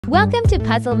Welcome to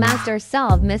Puzzle Master.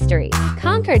 Solve mysteries,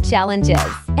 conquer challenges,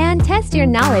 and test your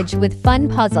knowledge with fun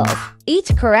puzzles.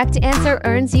 Each correct answer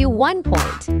earns you 1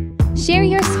 point. Share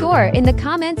your score in the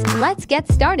comments. Let's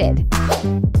get started.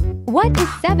 What is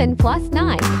 7 plus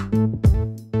 9?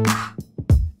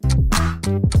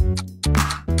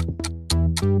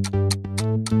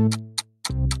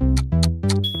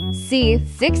 C.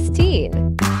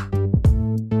 16.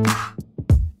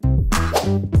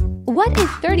 What is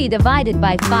 30 divided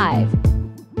by 5?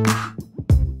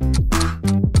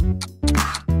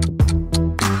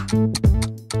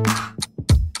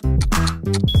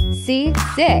 C.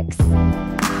 6.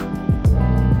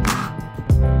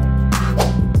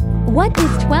 What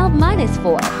is 12 minus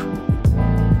 4?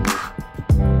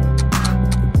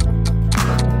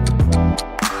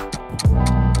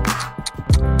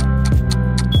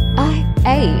 A.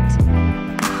 8.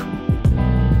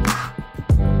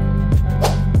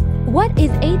 What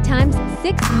is 8 times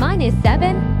 6 minus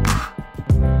 7?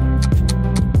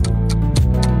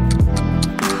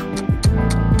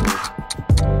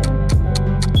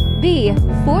 B.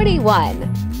 41.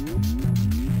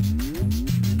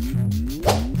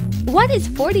 What is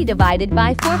 40 divided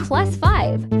by 4 plus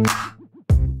 5?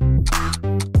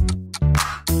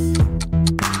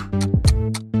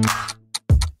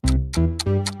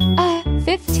 A.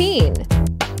 15.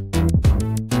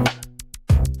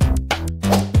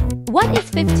 What is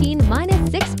 15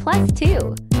 minus 6 plus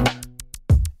 2?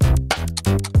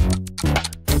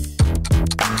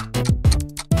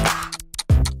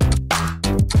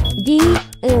 D.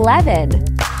 11.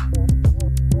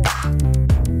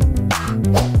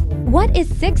 What is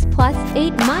 6 plus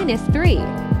 8 minus 3?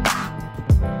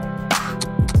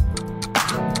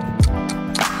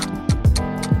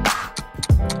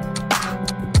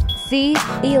 C.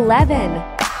 11.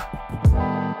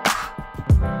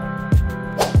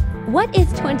 What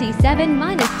is 27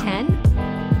 minus 10?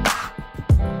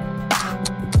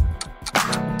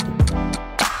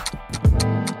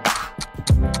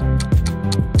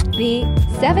 B.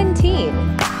 17.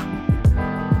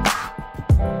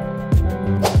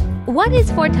 What is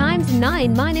 4 times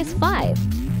 9 minus 5?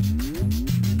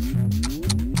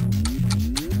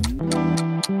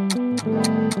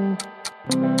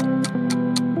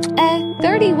 A.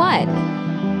 31.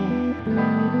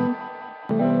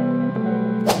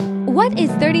 What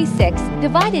is 36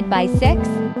 divided by 6?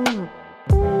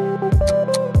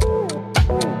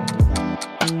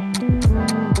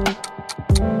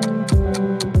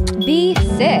 B.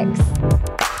 6.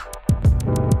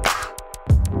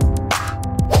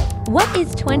 What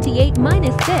is 28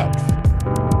 minus 6?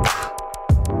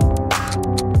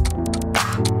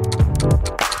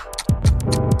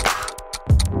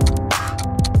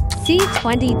 C.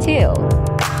 22.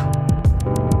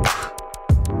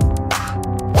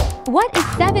 What is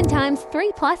 7 times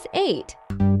 3 plus 8?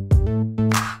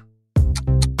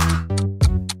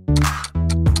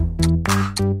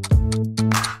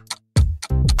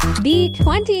 B.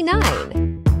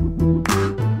 29.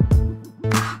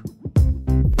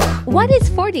 What is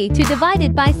 42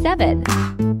 divided by 7?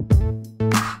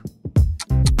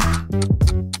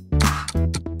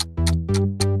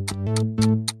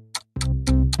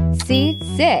 C.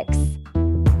 6.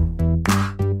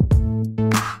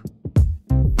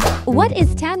 What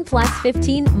is 10 plus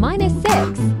 15 minus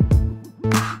 6?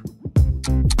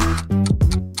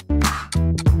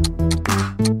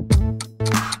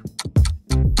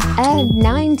 And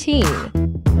 19.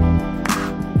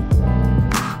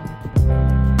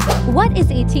 What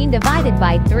is 18 divided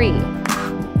by 3?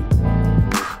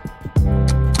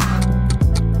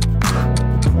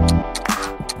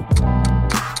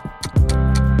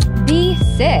 B.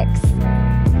 6.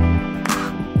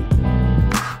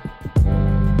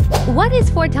 What is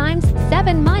 4 times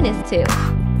 7 minus 2?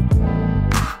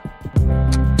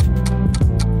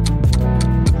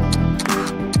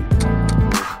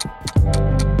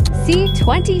 C.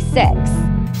 26.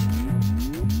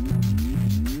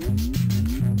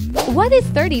 What is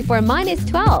 34 minus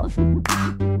 12?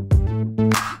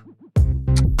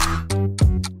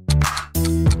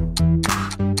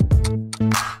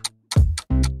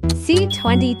 C.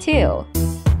 22.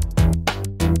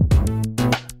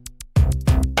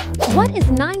 What is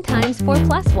 9 times 4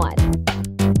 plus 1?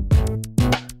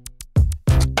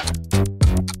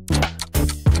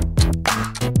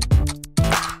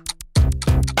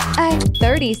 A.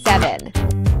 37.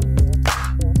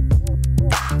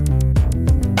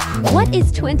 What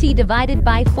is 20 divided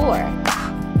by 4?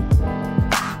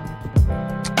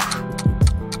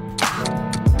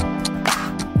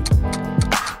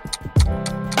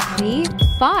 B.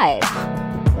 5.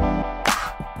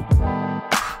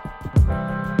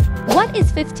 What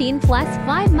is 15 plus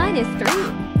 5 minus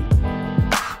 3?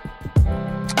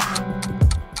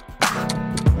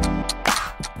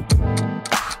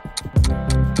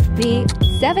 B.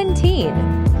 17.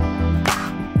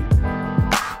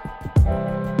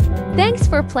 Thanks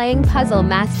for playing Puzzle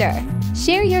Master.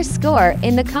 Share your score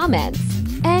in the comments.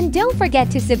 And don't forget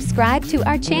to subscribe to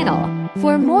our channel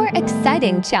for more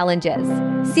exciting challenges.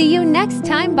 See you next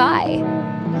time. Bye.